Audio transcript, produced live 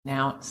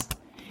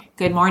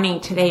Good morning.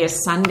 Today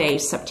is Sunday,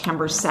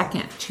 September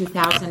 2nd,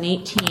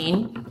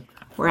 2018.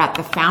 We're at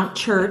the Fount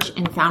Church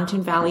in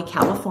Fountain Valley,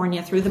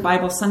 California, through the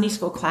Bible Sunday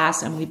School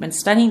class, and we've been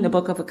studying the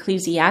book of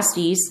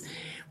Ecclesiastes.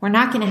 We're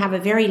not going to have a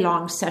very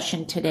long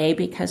session today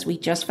because we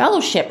just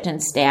fellowshipped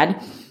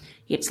instead.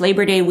 It's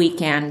Labor Day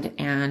weekend,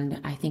 and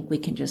I think we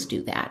can just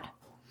do that.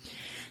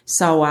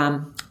 So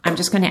I'm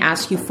just going to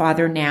ask you,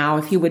 Father, now,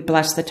 if you would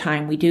bless the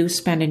time we do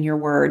spend in your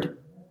word.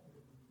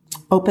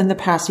 Open the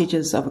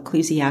passages of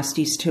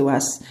Ecclesiastes to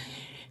us.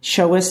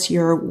 Show us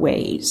your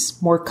ways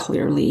more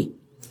clearly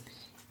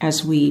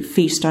as we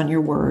feast on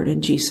your word.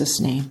 In Jesus'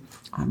 name,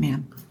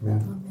 amen.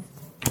 Amen.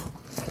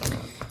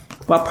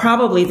 Well,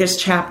 probably this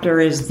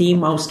chapter is the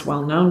most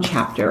well-known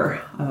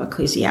chapter of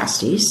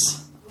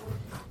Ecclesiastes.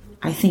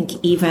 I think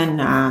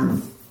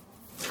even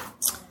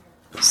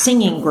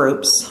singing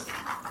groups,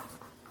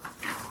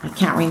 I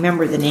can't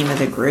remember the name of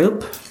the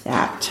group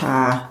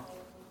that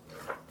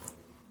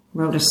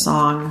wrote a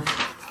song,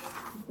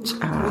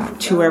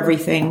 To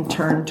Everything,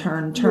 Turn,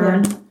 Turn,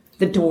 Turn. Yeah.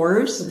 The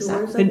Doors.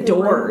 The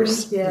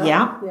Doors.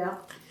 Yeah.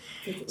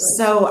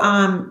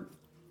 So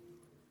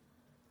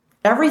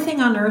everything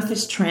on earth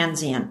is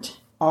transient,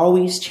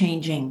 always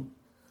changing.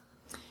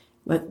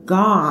 But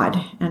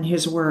God and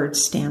his word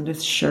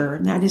standeth sure.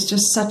 And that is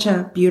just such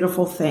a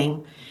beautiful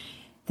thing,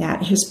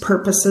 that his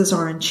purposes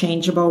are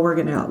unchangeable. We're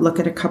going to look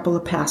at a couple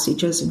of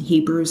passages in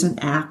Hebrews and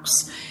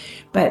Acts.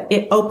 But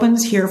it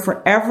opens here,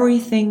 for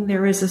everything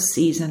there is a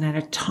season and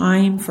a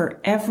time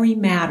for every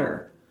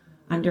matter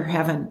under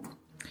heaven.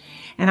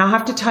 And I'll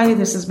have to tell you,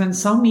 this has been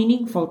so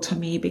meaningful to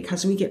me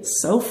because we get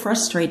so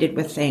frustrated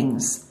with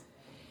things.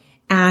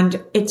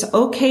 And it's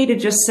okay to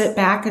just sit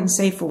back and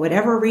say, for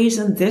whatever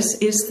reason, this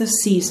is the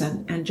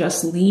season, and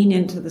just lean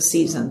into the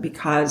season,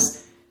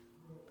 because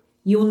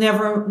you'll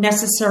never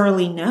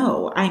necessarily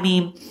know. I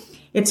mean,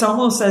 it's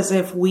almost as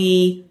if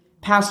we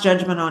pass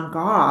judgment on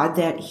God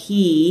that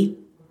he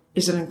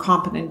is an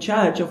incompetent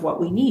judge of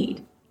what we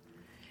need.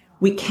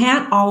 We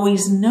can't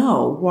always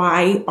know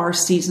why our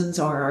seasons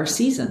are our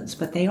seasons,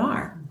 but they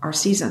are our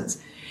seasons.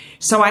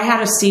 So I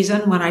had a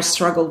season when I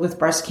struggled with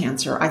breast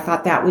cancer. I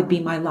thought that would be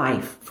my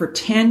life. For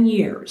 10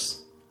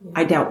 years,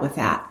 I dealt with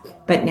that.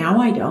 But now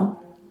I don't.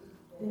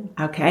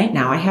 Okay,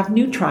 now I have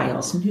new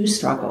trials, new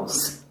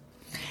struggles.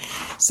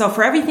 So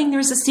for everything,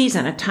 there's a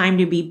season, a time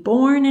to be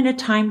born and a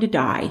time to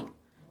die,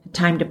 a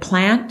time to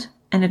plant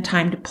and a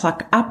time to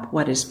pluck up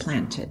what is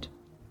planted.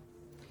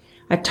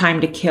 A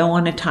time to kill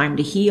and a time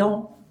to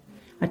heal,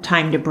 a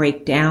time to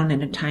break down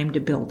and a time to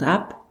build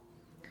up,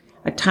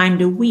 a time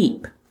to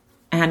weep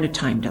and a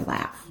time to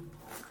laugh,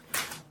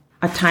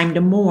 a time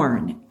to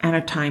mourn and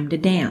a time to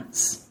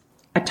dance,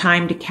 a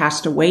time to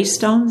cast away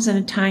stones and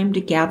a time to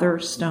gather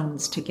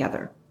stones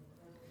together,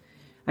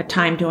 a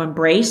time to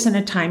embrace and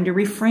a time to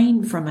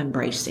refrain from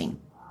embracing,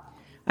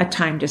 a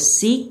time to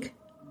seek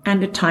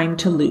and a time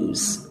to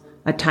lose,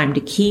 a time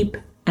to keep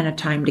and a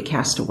time to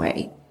cast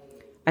away,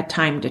 a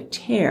time to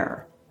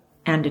tear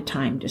and a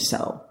time to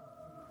sow.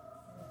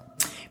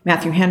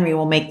 Matthew Henry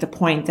will make the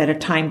point that a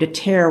time to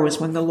tear was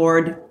when the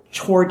Lord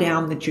tore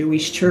down the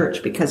Jewish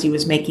church because he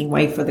was making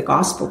way for the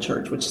gospel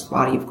church, which is the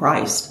body of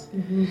Christ.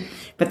 Mm-hmm.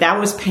 But that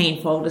was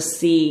painful to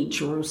see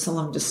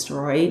Jerusalem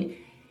destroyed.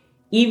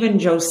 Even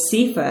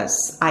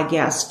Josephus, I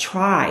guess,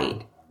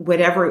 tried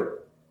whatever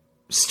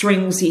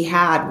strings he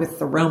had with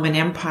the Roman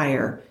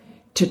Empire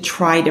to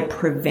try to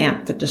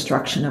prevent the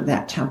destruction of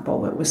that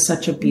temple. It was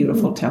such a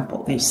beautiful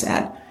temple, they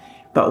said.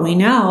 But we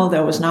know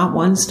there was not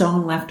one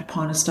stone left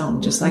upon a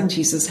stone, just like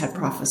Jesus had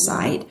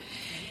prophesied.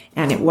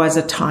 And it was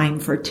a time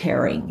for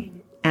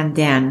tearing. And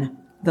then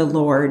the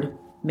Lord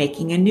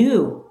making a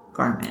new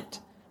garment,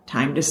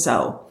 time to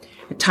sow,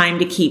 a time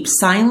to keep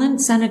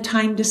silence and a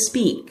time to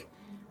speak,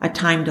 a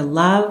time to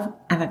love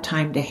and a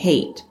time to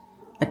hate,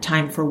 a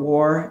time for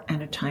war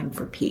and a time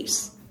for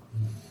peace.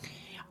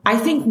 I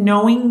think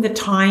knowing the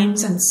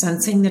times and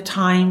sensing the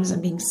times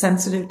and being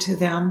sensitive to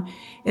them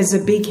is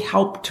a big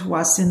help to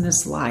us in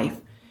this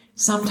life.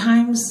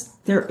 Sometimes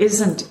there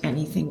isn't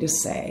anything to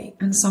say,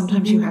 and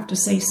sometimes you have to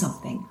say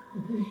something.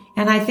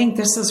 And I think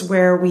this is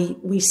where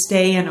we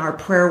stay in our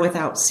prayer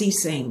without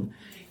ceasing,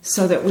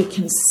 so that we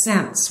can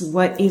sense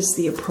what is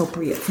the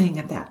appropriate thing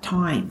at that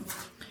time.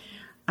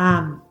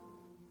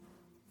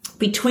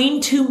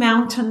 Between two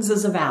mountains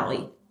is a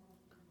valley,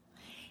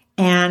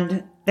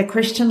 and the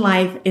Christian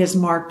life is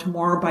marked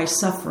more by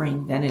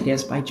suffering than it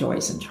is by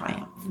joys and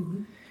triumph.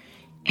 Mm-hmm.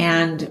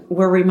 And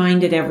we're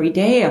reminded every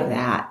day of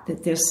that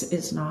this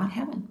is not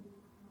heaven.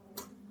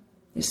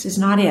 This is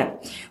not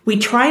it. We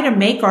try to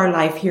make our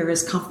life here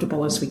as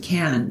comfortable as we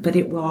can, but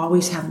it will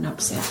always have an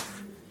upset.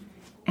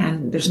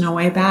 And there's no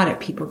way about it.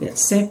 People get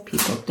sick,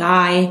 people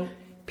die,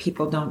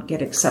 people don't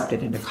get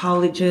accepted into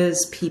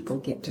colleges, people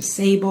get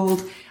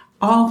disabled.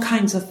 All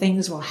kinds of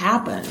things will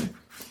happen.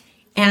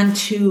 And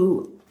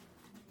to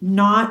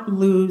not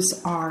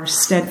lose our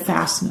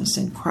steadfastness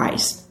in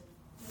Christ.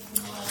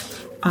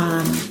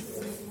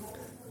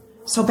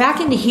 So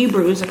back into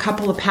Hebrews, a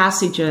couple of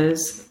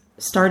passages,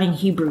 starting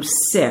Hebrews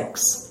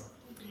 6,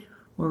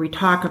 where we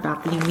talk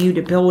about the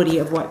immutability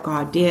of what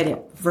God did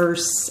at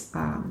verse,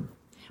 I'm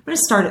going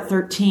to start at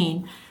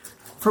 13.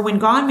 For when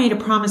God made a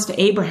promise to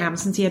Abraham,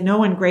 since he had no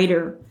one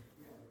greater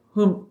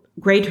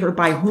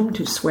by whom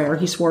to swear,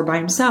 he swore by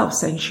himself,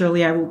 saying,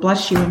 surely I will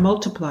bless you and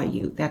multiply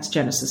you. That's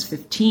Genesis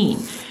 15.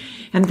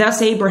 And thus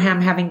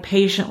Abraham, having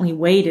patiently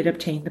waited,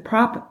 obtained the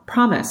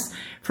promise.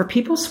 For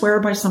people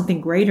swear by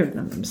something greater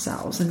than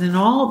themselves, and in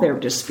all their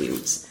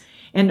disputes,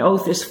 an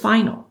oath is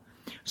final.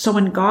 So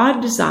when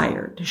God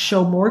desired to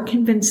show more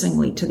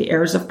convincingly to the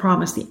heirs of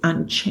promise the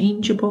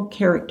unchangeable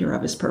character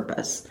of his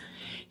purpose,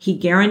 he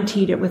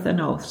guaranteed it with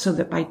an oath, so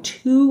that by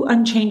two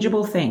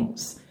unchangeable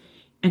things,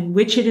 in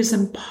which it is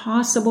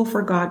impossible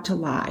for God to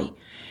lie,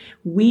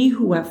 we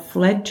who have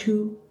fled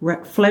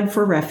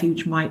for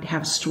refuge might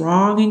have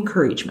strong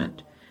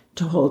encouragement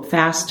to hold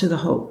fast to the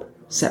hope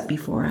set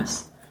before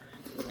us.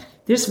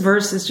 This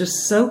verse is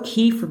just so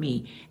key for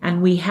me,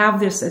 and we have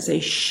this as a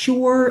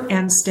sure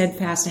and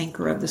steadfast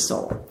anchor of the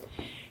soul.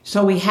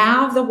 So we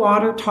have the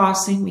water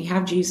tossing, we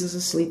have Jesus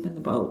asleep in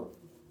the boat.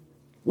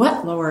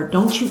 What, Lord,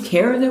 don't you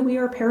care that we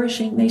are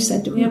perishing? They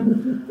said to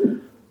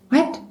him.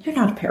 What? You're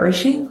not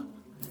perishing.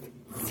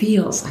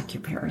 Feels like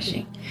you're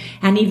perishing.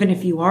 And even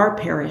if you are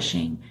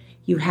perishing,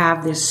 you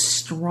have this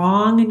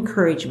strong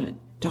encouragement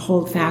to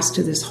hold fast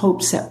to this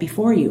hope set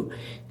before you.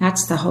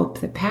 That's the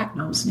hope that Pat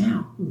knows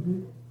now.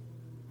 Mm-hmm.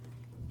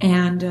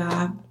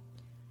 And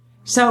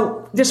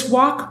so this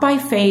walk by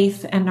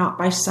faith and not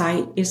by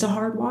sight is a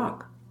hard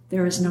walk.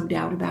 There is no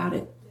doubt about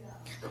it.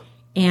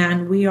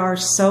 And we are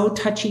so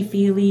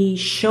touchy-feely,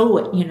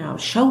 show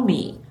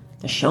me,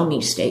 the show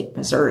me state,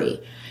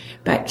 Missouri.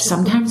 But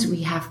sometimes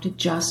we have to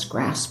just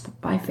grasp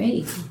by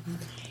faith. Mm-hmm.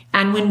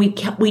 And when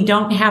we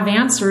don't have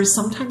answers,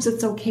 sometimes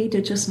it's okay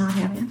to just not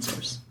have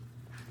answers.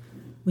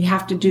 We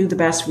have to do the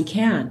best we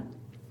can.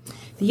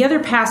 The other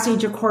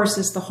passage, of course,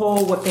 is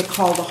what they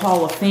call the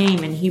Hall of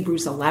Fame in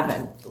Hebrews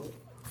 11.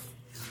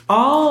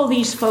 All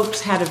these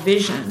folks had a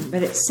vision,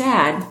 but it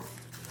said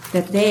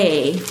that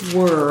they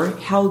were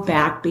held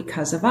back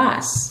because of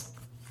us.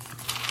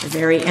 The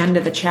very end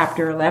of the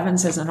chapter 11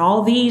 says, and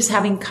all these,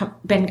 having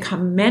been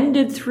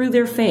commended through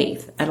their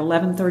faith, at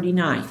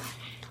 11:39,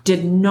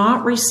 did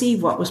not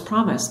receive what was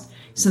promised,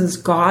 since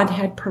God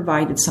had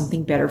provided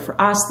something better for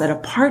us, that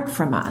apart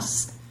from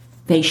us,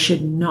 they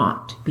should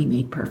not be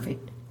made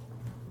perfect.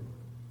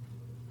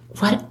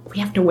 What? We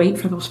have to wait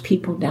for those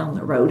people down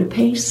the road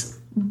apace?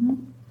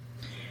 Mm-hmm.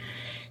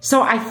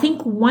 So I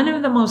think one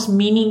of the most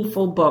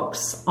meaningful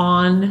books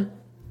on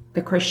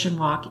the Christian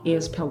walk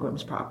is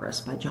Pilgrim's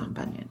Progress by John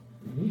Bunyan.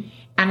 Mm-hmm.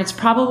 And it's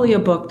probably a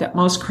book that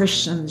most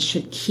Christians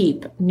should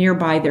keep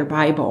nearby their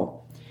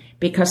Bible,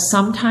 because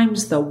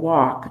sometimes the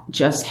walk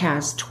just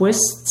has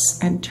twists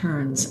and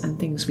turns and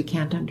things we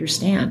can't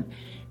understand,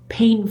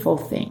 painful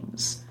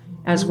things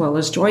as well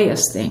as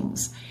joyous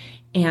things.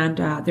 And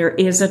there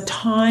is a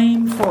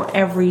time for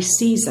every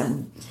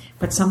season,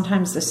 but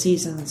sometimes the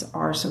seasons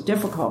are so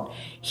difficult.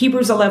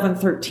 Hebrews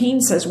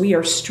 11:13 says, we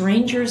are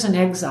strangers and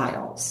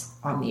exiles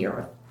on the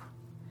earth.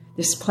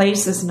 This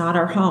place is not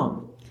our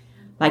home.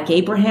 Like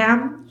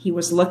Abraham, he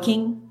was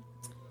looking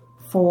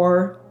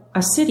for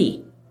a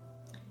city,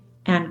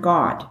 and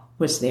God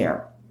was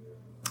there.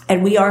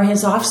 And we are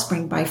his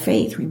offspring by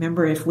faith.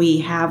 Remember, if we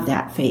have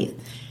that faith,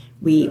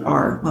 we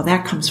are, well,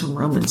 that comes from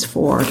Romans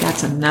 4.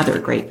 That's another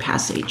great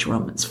passage,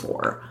 Romans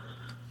 4,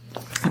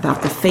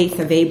 about the faith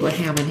of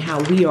Abraham and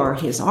how we are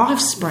his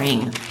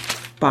offspring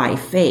by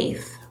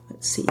faith.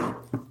 Let's see.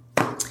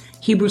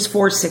 Hebrews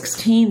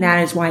 4:16,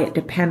 that is why it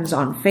depends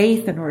on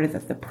faith, in order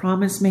that the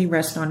promise may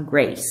rest on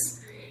grace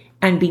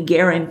and be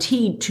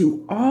guaranteed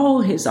to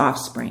all his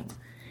offspring,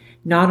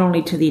 not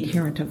only to the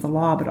adherent of the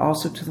law, but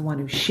also to the one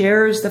who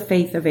shares the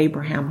faith of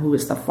Abraham, who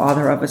is the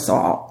father of us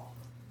all.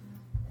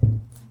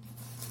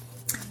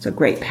 It's a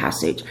great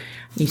passage.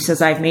 He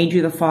says, I've made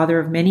you the father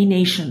of many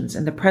nations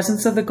in the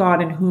presence of the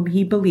God in whom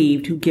he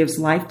believed, who gives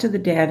life to the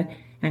dead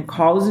and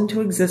calls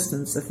into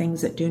existence the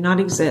things that do not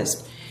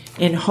exist.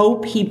 In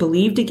hope, he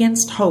believed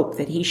against hope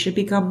that he should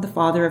become the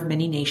father of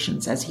many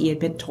nations, as he had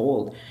been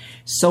told.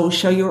 So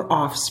shall your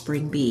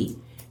offspring be.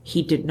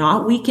 He did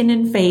not weaken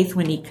in faith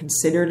when he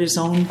considered his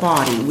own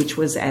body, which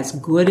was as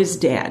good as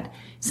dead,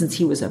 since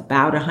he was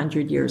about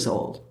 100 years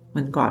old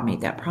when God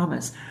made that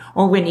promise,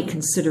 or when he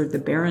considered the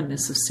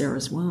barrenness of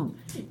Sarah's womb.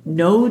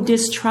 No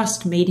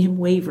distrust made him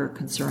waver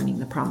concerning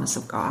the promise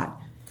of God.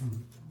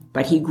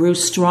 But he grew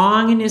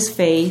strong in his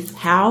faith.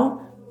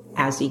 How?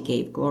 As he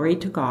gave glory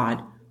to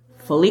God,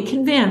 fully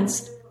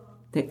convinced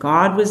that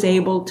God was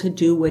able to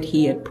do what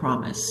he had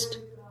promised.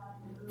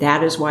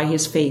 That is why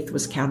his faith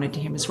was counted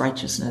to him as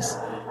righteousness.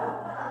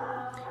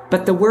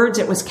 But the words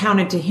it was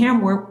counted to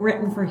him weren't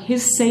written for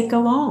his sake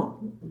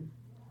alone,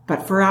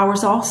 but for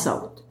ours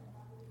also.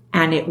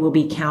 And it will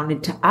be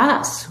counted to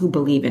us who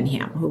believe in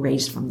him, who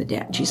raised from the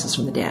dead, Jesus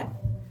from the dead.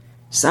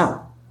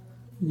 So,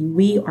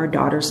 we are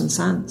daughters and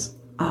sons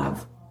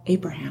of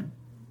Abraham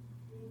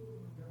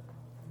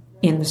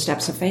in the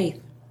steps of faith.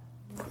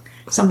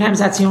 Sometimes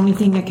that's the only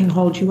thing that can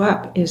hold you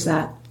up, is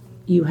that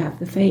you have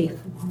the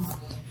faith.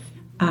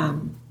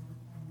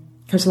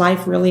 because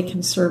life really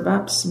can serve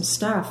up some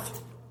stuff.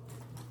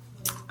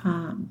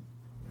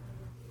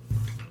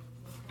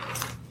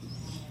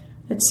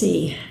 Let's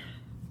see.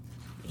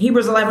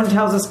 Hebrews 11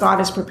 tells us God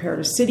has prepared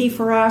a city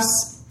for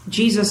us.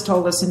 Jesus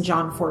told us in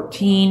John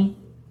 14,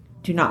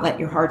 do not let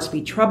your hearts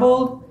be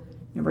troubled.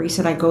 Remember, he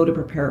said, I go to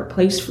prepare a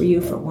place for you.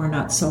 If it were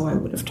not so, I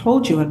would have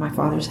told you. In my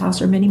Father's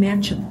house are many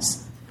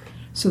mansions.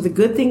 So the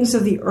good things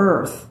of the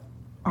earth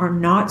are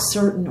not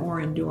certain or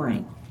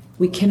enduring.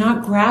 We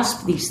cannot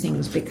grasp these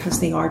things because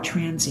they are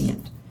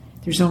transient.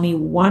 There's only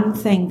one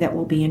thing that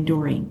will be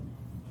enduring,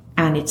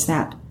 and it's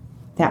that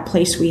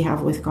place we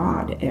have with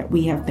God.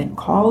 We have been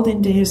called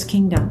into his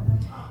kingdom,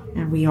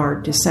 and we are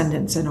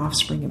descendants and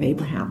offspring of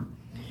Abraham.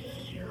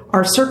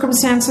 Our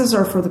circumstances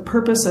are for the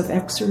purpose of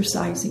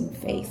exercising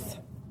faith,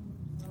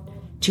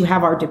 to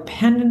have our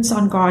dependence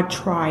on God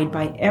tried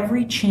by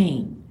every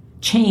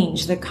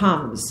change that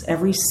comes,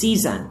 every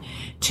season,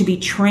 to be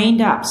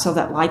trained up so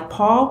that, like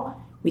Paul,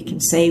 we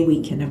can say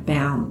we can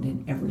abound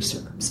in every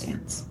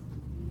circumstance.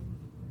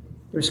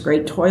 There's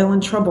great toil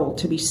and trouble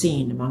to be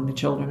seen among the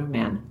children of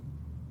men.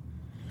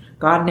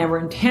 God never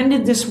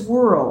intended this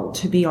world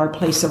to be our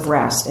place of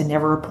rest and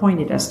never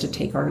appointed us to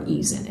take our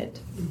ease in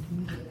it.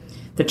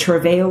 The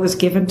travail is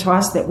given to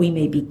us that we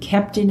may be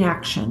kept in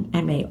action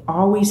and may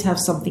always have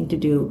something to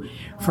do,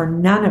 for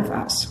none of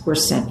us were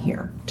sent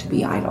here to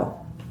be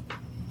idle.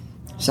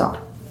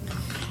 So,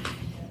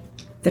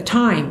 the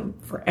time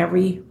for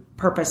every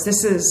purpose.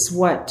 This is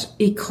what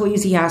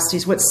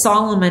Ecclesiastes, what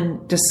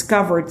Solomon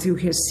discovered through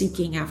his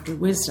seeking after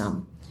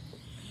wisdom.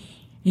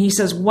 And he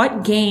says,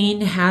 what gain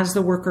has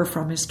the worker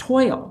from his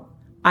toil?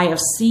 I have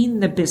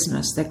seen the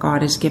business that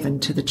God has given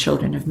to the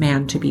children of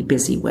man to be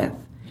busy with,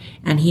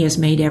 and he has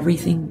made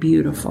everything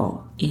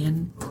beautiful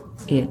in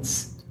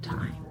its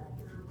time.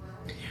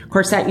 Of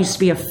course, that used to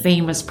be a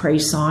famous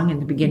praise song in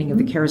the beginning of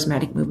the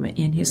charismatic movement.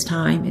 In his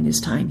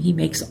time, he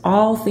makes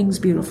all things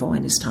beautiful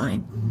in his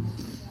time.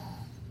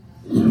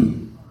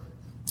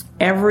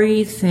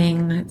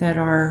 Everything that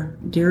our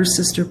dear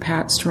sister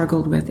Pat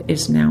struggled with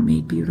is now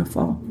made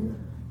beautiful.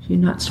 She's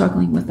not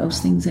struggling with those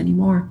things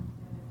anymore.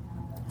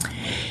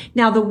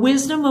 Now, the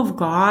wisdom of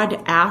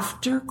God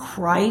after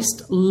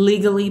Christ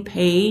legally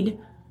paid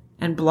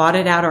and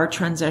blotted out our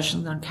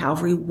transgressions on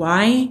Calvary,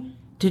 why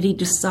did he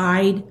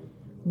decide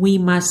we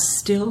must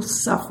still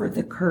suffer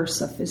the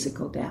curse of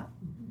physical death?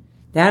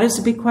 That is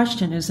a big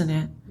question, isn't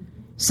it?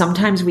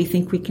 Sometimes we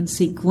think we can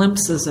see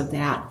glimpses of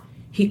that.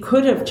 He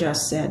could have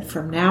just said,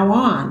 from now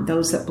on,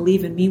 those that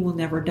believe in me will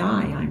never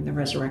die. I am the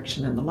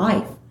resurrection and the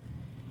life.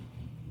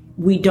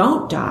 We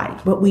don't die,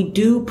 but we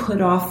do put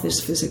off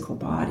this physical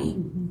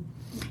body.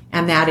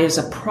 And that is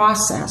a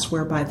process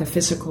whereby the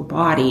physical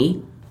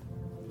body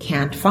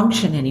can't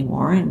function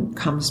anymore and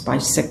comes by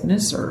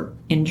sickness or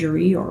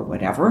injury or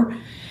whatever.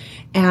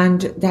 And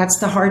that's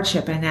the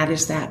hardship, and that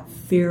is that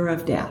fear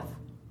of death.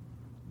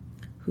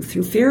 Who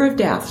through fear of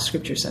death,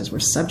 Scripture says, were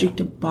subject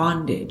to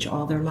bondage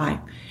all their life.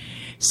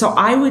 So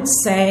I would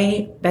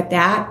say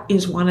that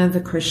is one of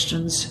the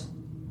Christian's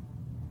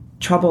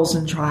troubles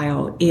and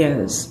trial,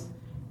 is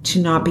to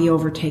not be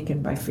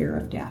overtaken by fear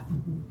of death.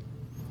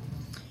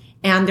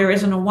 And there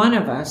isn't a one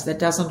of us that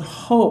doesn't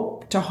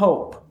hope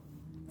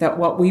that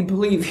what we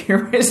believe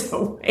here is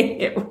the way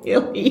it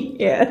really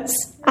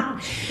is.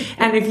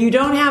 And if you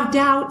don't have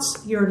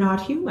doubts, you're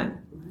not human.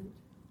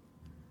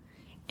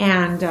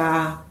 And,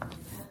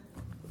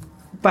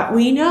 but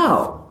we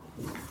know,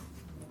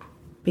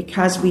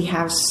 because we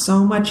have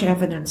so much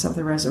evidence of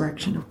the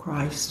resurrection of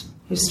Christ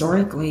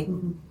historically.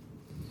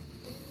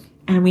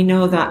 And we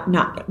know that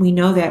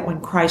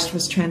when Christ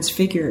was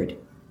transfigured,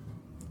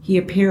 he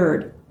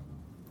appeared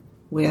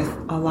with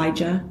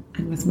Elijah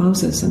and with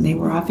Moses, and they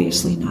were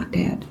obviously not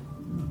dead.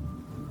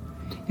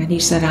 And he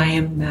said, I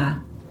am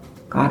the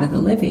God of the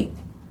living,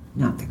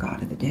 not the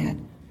God of the dead.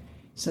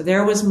 So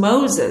there was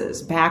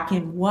Moses back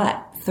in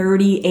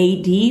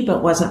 30 AD,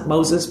 but wasn't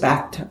Moses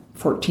back to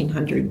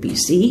 1400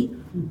 BC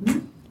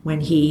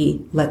when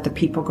he let the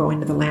people go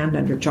into the land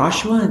under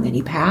Joshua, and then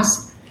he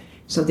passed.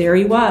 So there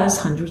he was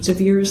hundreds of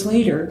years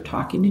later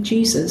talking to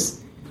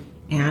Jesus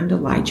and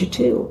Elijah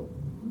too.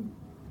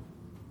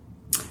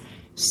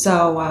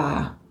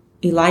 So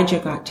Elijah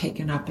got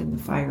taken up in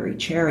the fiery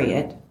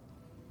chariot.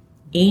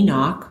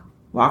 Enoch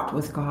walked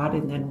with God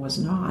and then was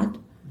not.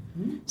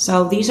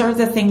 So these are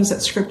the things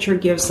that Scripture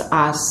gives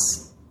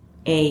us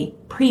a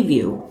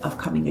preview of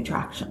coming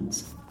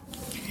attractions.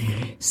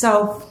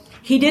 So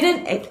he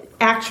didn't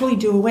actually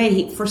do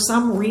away. For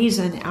some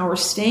reason, our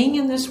staying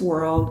in this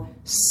world,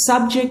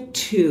 subject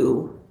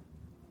to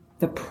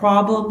the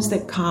problems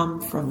that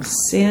come from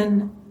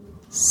sin,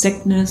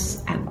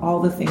 sickness, and all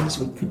the things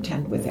we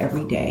contend with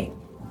every day.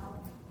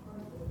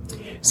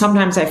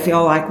 Sometimes I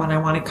feel like when I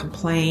want to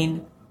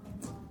complain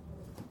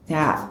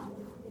that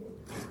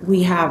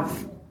we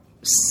have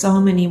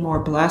so many more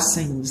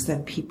blessings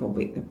than people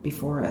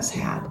before us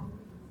had.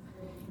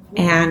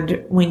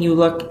 And when you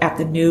look at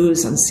the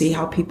news and see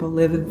how people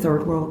live in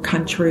third world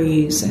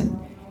countries and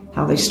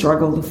how they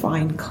struggle to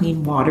find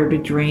clean water to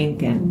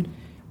drink and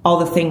all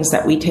the things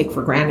that we take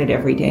for granted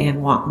every day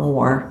and want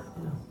more,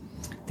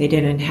 They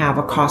didn't have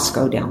a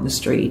Costco down the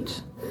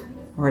street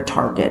or a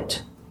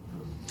Target.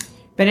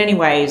 But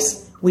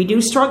anyways, we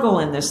do struggle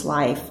in this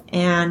life,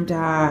 and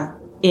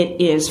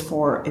it is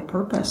for a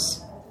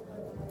purpose.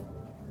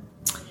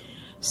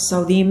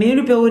 So the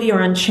immutability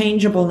or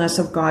unchangeableness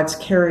of God's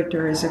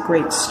character is a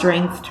great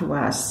strength to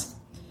us.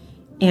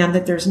 And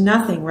that there's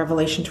nothing,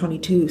 Revelation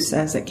 22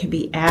 says, that can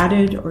be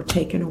added or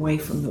taken away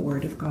from the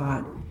Word of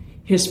God.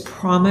 His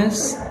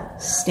promise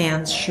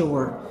stands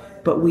sure,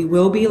 but we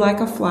will be like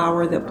a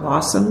flower that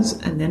blossoms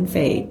and then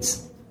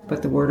fades.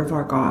 But the Word of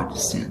our God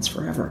stands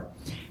forever.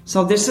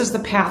 So this is the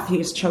path He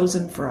has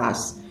chosen for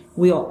us.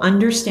 We'll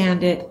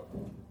understand it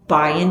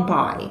by and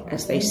by,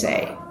 as they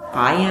say,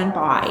 by and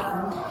by.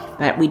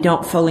 That we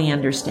don't fully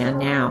understand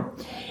now.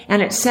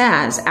 And it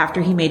says,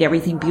 after He made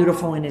everything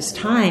beautiful in His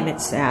time,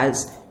 it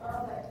says,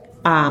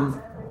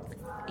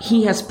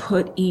 He has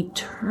put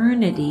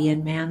eternity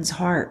in man's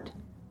heart,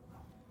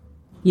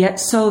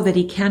 yet so that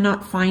he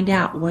cannot find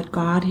out what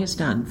God has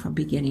done from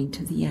beginning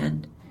to the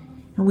end.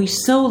 And we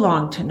so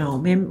long to know.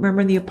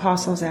 Remember the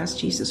apostles asked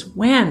Jesus,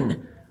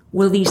 when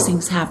will these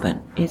things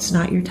happen? It's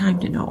not your time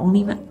to know.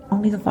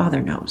 Only the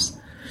Father knows.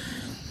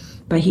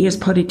 But He has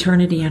put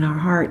eternity in our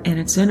heart, and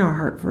it's in our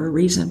heart for a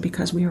reason,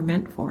 because we were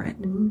meant for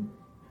it. Mm-hmm.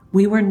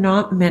 We were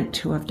not meant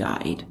to have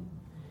died.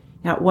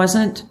 That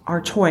wasn't our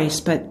choice,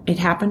 but it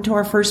happened to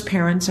our first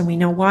parents, and we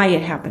know why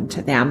it happened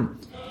to them.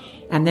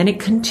 And then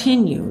it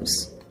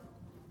continues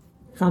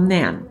from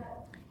then.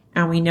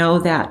 And we know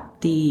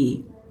that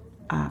the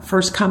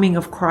first coming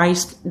of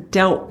Christ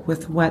dealt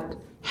with what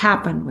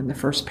happened when the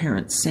first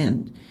parents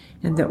sinned,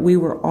 and that we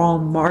were all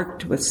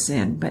marked with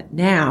sin. But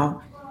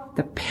now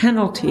the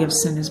penalty of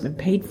sin has been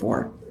paid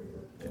for,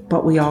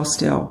 but we all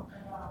still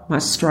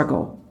must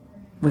struggle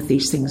with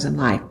these things in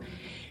life.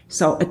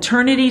 So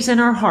eternity's in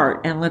our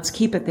heart, and let's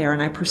keep it there.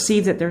 And I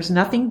perceive that there's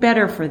nothing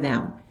better for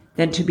them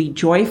than to be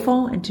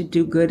joyful and to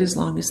do good as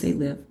long as they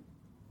live.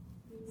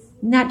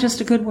 Isn't that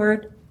just a good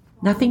word?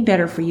 Nothing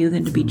better for you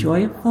than to be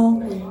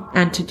joyful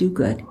and to do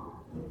good.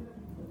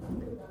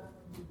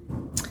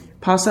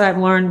 Paul said,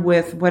 I've learned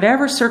with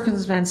whatever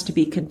circumstance to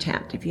be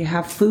content. If you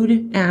have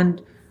food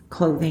and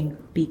clothing,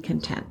 be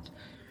content.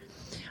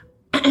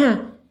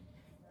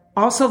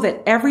 Also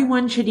that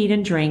everyone should eat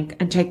and drink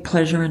and take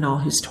pleasure in all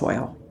his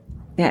toil.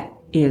 That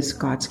is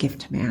God's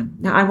gift to man.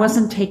 Now, I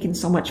wasn't taking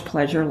so much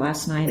pleasure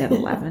last night at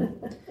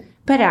 11,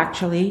 but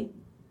actually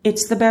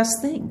it's the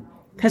best thing,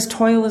 because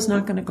toil is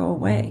not going to go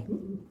away.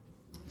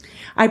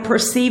 I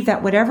perceive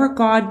that whatever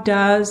God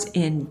does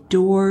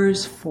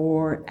endures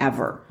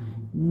forever.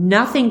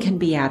 Nothing can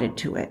be added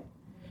to it,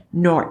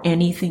 nor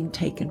anything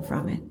taken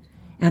from it.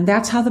 And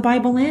that's how the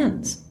Bible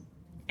ends.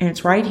 And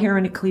it's right here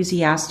in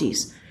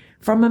Ecclesiastes.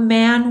 From a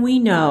man we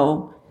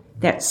know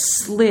that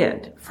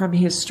slid from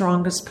his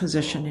strongest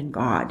position in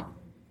God.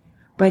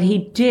 But he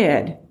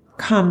did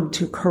come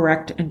to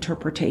correct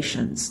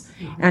interpretations,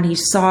 and he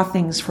saw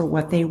things for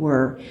what they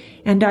were.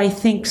 And I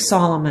think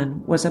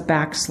Solomon was a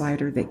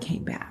backslider that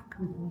came back.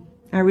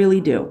 I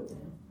really do.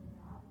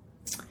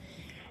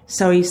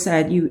 So he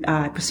said, you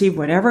perceive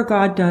whatever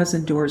God does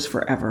endures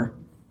forever.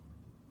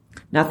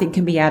 Nothing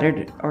can be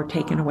added or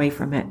taken away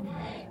from it.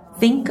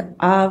 Think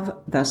of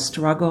the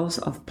struggles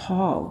of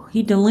Paul.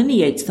 He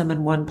delineates them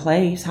in one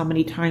place, how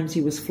many times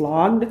he was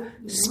flogged,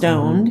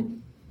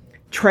 stoned,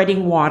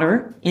 treading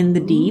water in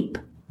the deep,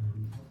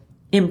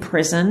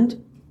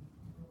 imprisoned,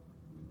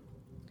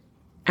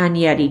 and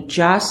yet he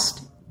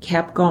just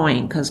kept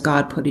going because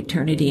God put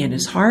eternity in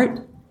his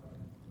heart,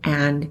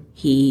 and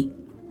he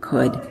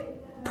could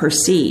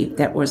perceive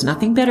that was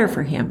nothing better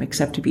for him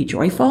except to be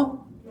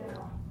joyful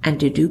and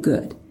to do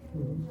good.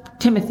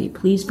 Timothy,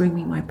 please bring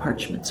me my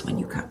parchments when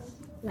you come.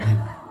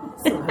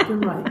 So I can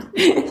write.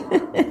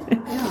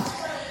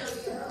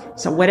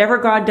 So whatever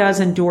God does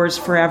endures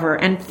forever.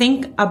 And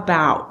think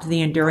about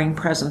the enduring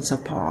presence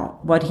of Paul,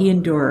 what he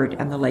endured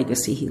and the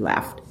legacy he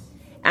left,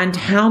 and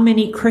how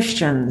many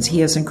Christians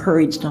he has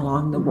encouraged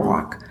along the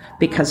walk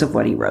because of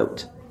what he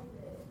wrote.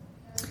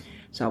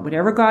 So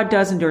whatever God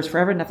does endures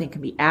forever. Nothing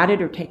can be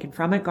added or taken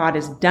from it. God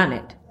has done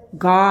it.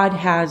 God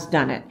has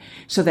done it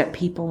so that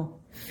people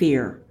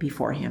fear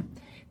before him.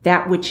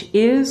 That which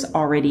is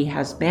already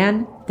has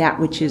been. That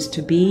which is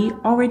to be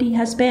already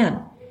has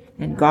been.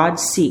 And God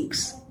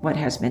seeks what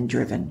has been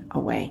driven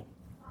away.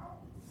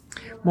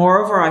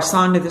 Moreover, I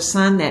saw under the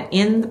sun that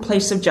in the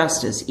place of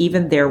justice,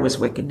 even there was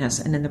wickedness,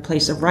 and in the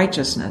place of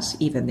righteousness,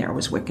 even there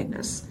was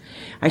wickedness.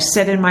 I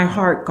said in my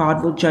heart,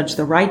 God will judge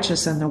the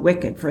righteous and the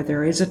wicked, for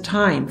there is a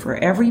time for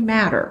every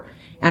matter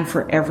and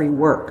for every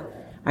work.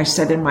 I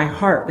said in my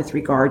heart with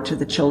regard to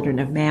the children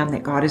of man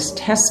that God is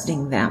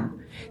testing them,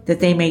 that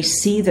they may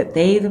see that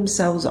they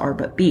themselves are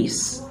but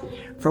beasts.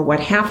 For what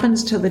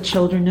happens to the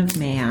children of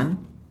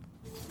man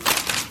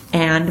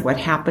and what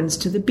happens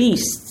to the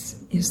beasts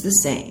is the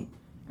same.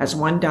 As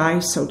one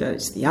dies, so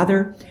does the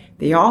other.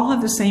 They all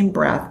have the same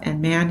breath,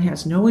 and man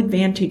has no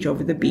advantage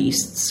over the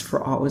beasts,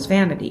 for all is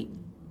vanity.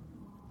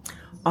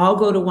 All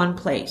go to one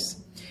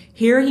place.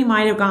 Here he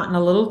might have gotten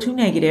a little too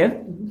negative,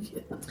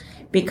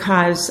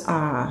 because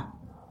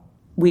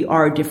we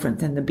are different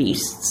than the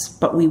beasts,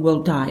 but we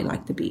will die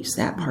like the beasts.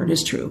 That part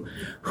is true.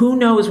 Who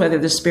knows whether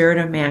the spirit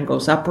of man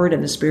goes upward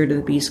and the spirit of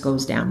the beast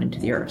goes down into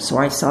the earth? So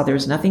I saw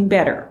there's nothing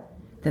better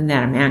than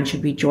that a man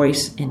should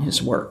rejoice in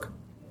his work.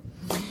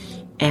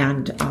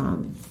 And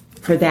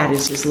for that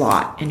is his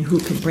lot, and who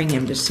can bring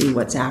him to see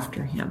what's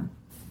after him?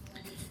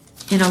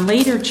 In a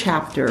later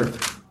chapter,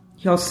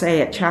 he'll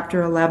say at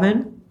chapter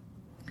 11,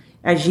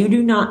 as you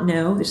do not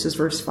know, this is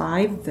verse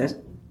 5,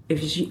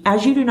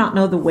 as you do not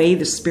know the way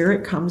the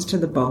spirit comes to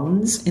the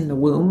bones in the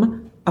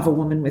womb of a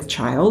woman with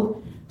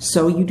child,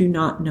 so you do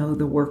not know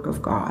the work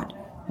of God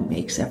who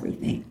makes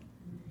everything.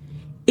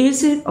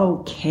 Is it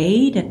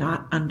okay to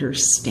not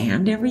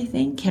understand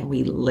everything? Can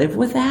we live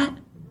with that?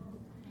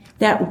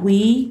 That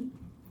we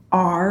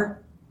are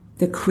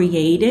the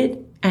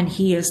created and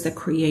he is the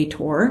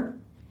creator,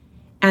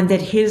 and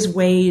that his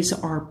ways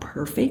are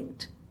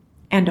perfect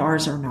and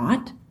ours are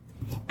not,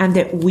 and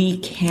that we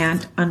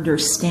can't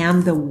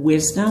understand the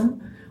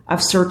wisdom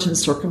of certain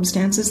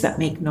circumstances that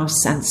make no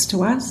sense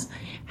to us.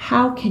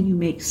 How can you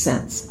make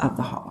sense of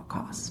the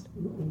Holocaust?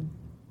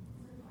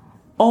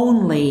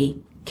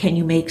 Only can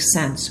you make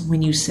sense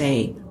when you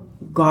say,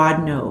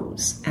 God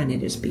knows, and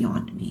it is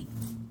beyond me.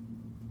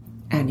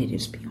 And it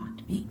is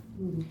beyond me.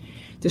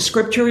 The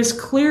scripture is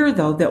clear,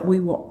 though, that we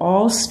will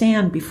all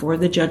stand before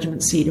the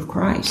judgment seat of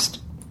Christ.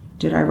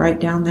 Did I write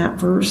down that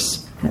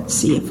verse? Let's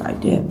see if I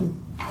did.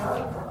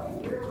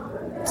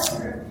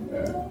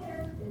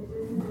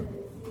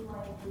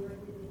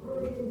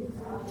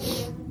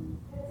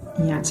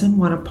 Yeah, it's in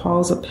one of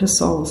Paul's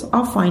epistles.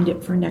 I'll find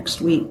it for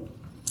next week.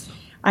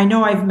 I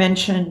know I've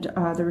mentioned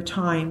other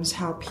times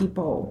how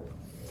people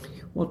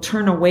will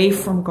turn away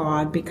from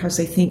God because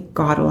they think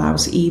God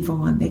allows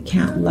evil and they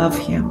can't love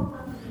him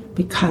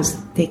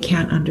because they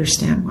can't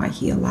understand why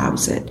he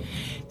allows it.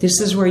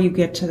 This is where you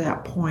get to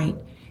that point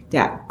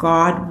that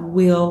God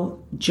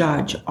will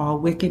judge all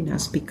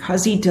wickedness.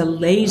 Because he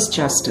delays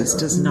justice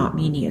does not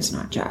mean he is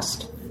not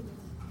just.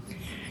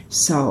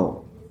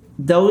 So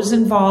those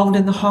involved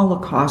in the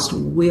Holocaust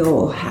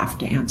will have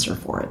to answer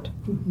for it.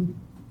 Mm-hmm.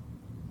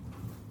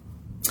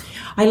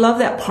 I love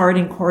that part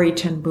in Corrie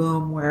ten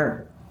Boom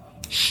where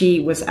she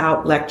was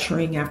out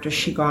lecturing after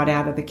she got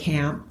out of the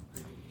camp,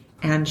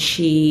 and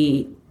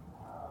she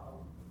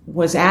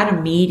was at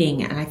a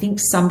meeting, and I think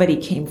somebody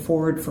came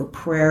forward for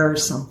prayer or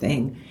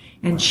something,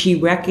 and she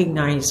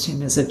recognized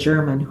him as a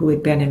German who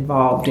had been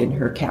involved in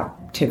her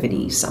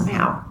captivity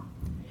somehow.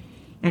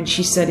 And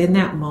she said in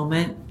that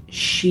moment,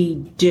 she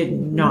did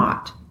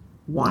not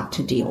want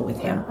to deal with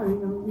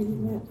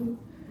him.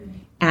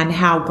 And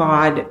how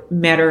God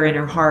met her in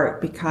her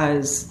heart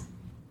because,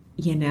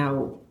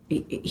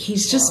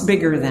 he's just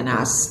bigger than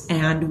us.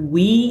 And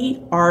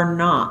we are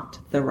not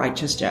the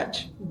righteous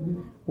judge.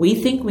 We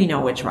think we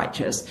know what's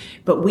righteous,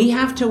 but we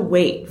have to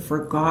wait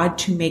for God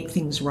to make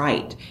things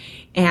right.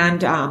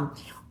 And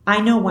I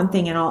know one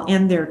thing, and I'll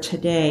end there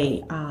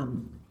today.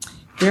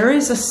 There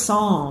is a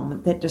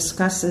psalm that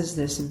discusses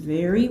this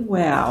very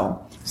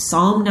well,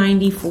 Psalm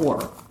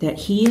 94, that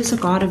he is a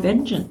God of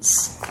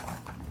vengeance.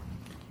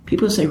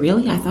 People say,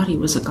 really? I thought he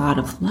was a God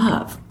of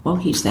love. Well,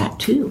 he's that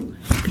too,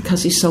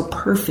 because he's so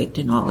perfect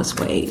in all his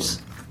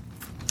ways.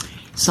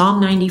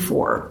 Psalm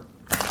 94.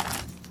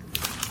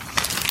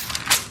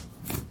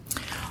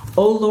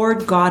 O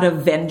Lord God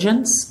of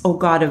vengeance, O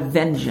God of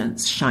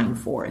vengeance, shine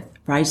forth.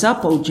 Rise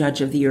up, O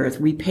judge of the earth.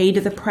 Repay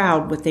to the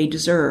proud what they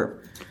deserve.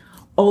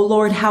 O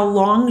Lord, how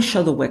long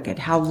shall the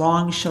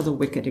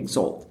wicked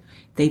exult?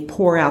 They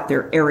pour out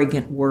their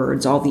arrogant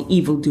words. All the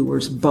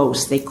evildoers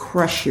boast. They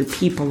crush your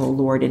people, O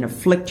Lord, and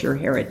afflict your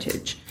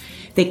heritage.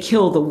 They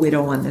kill the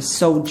widow and the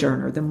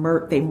sojourner.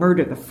 They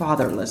murder the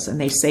fatherless, and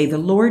they say, the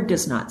Lord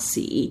does not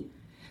see.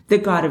 The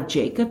God of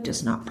Jacob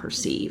does not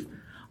perceive.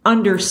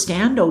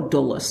 Understand, O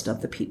dullest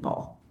of the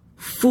people.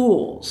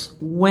 Fools,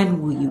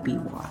 when will you be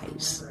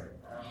wise?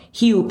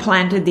 He who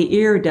planted the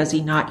ear, does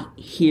he not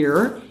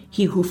hear?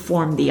 He who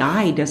formed the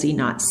eye, does he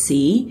not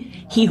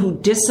see? He who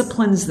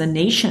disciplines the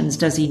nations,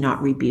 does he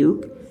not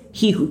rebuke?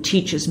 He who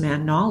teaches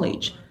man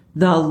knowledge.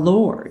 The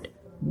Lord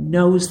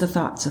knows the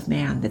thoughts of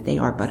man, that they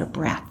are but a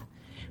breath.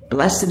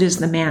 Blessed is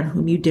the man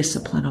whom you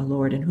discipline, O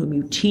Lord, and whom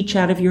you teach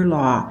out of your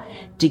law,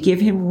 to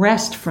give him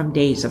rest from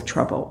days of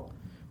trouble.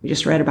 We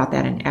just read about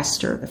that in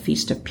Esther, the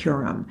Feast of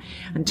Purim.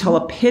 Until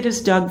a pit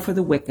is dug for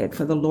the wicked,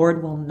 for the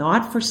Lord will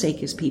not forsake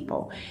his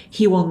people.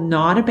 He will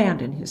not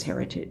abandon his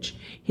heritage.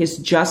 His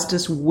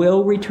justice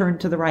will return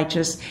to the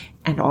righteous,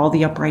 and all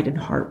the upright in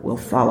heart will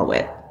follow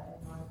it.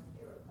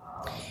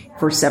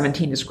 Verse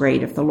 17 is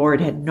great. If the Lord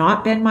had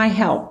not been my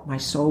help, my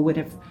soul would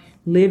have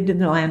lived in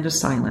the land of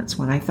silence.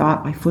 When I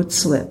thought my foot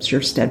slips,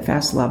 your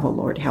steadfast love, O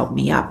Lord, help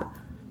me up.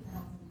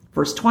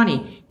 Verse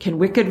 20, can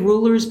wicked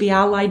rulers be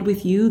allied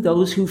with you,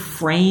 those who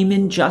frame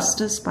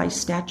injustice by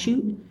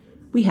statute?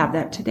 We have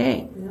that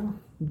today. Yeah.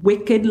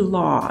 Wicked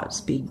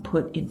laws being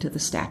put into the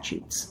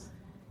statutes.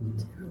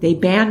 They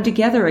band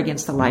together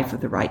against the life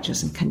of the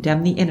righteous and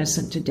condemn the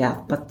innocent to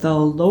death. But the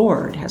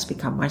Lord has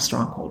become my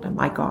stronghold and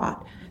my God,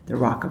 the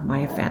rock of my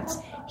offense.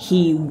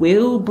 He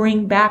will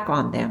bring back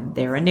on them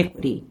their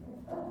iniquity.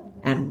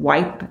 and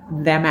wipe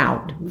them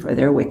out for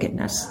their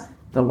wickedness.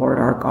 The Lord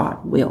our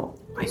God will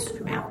wipe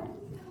them out.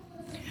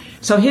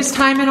 So his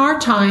time and our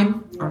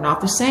time are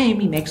not the same.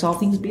 He makes all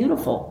things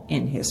beautiful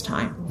in his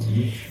time.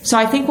 Mm-hmm. So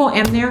I think we'll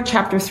end there,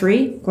 chapter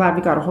 3. Glad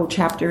we got a whole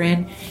chapter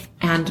in.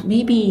 And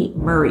maybe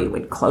Murray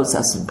would close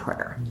us in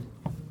prayer.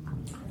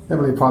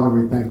 Heavenly Father,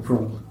 we're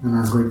thankful and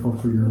are grateful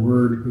for your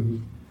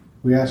word.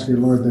 We ask you,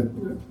 Lord, that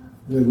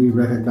we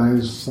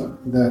recognize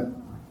that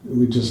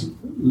we just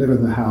live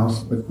in the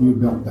house, but you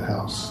built the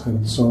house.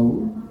 And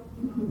so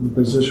the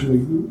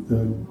position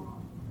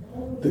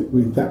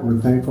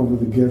we're thankful for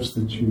the gifts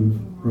that you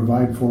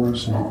provide for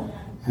us,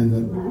 and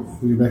that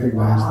we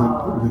recognize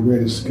that the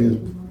greatest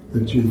gift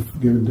that you've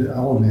given to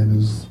all men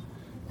is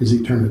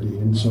eternity.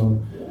 And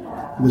so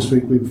this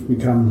week we've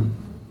become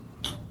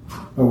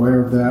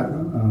aware of that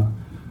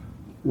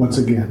once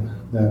again,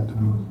 that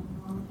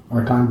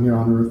our time here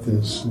on earth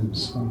is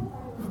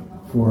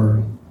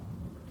to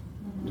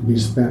be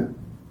spent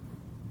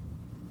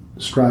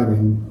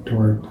striving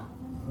toward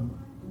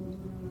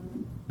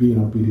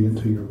being obedient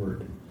to your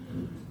word.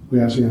 We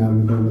ask you now to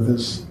go with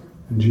us.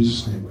 In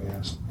Jesus' name we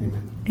ask.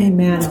 Amen.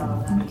 Amen.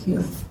 Thank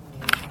you.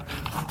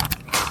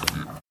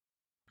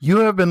 You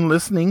have been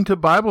listening to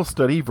Bible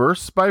Study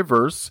Verse by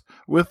Verse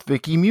with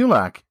Vicki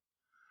Mulak.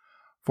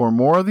 For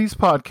more of these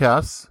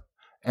podcasts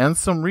and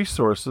some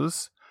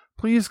resources,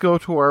 please go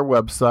to our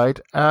website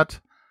at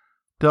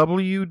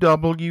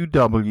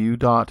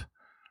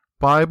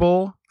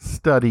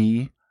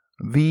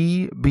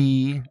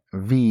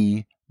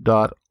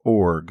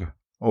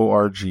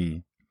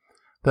www.biblestudyvbv.org.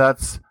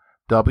 That's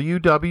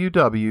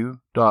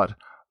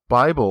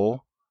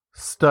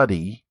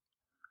www.biblestudy,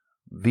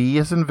 V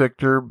as in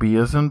Victor, B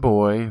as in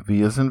boy,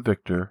 V as in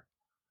Victor.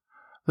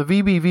 The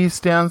VBV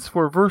stands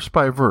for verse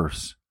by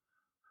verse,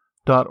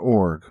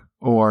 .org,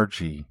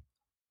 O-R-G.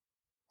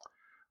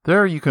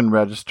 There you can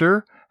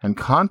register and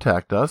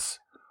contact us,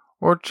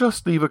 or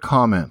just leave a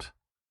comment.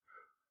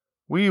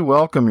 We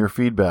welcome your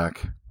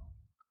feedback.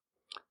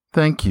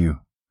 Thank you.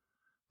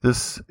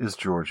 This is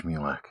George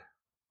Mulak.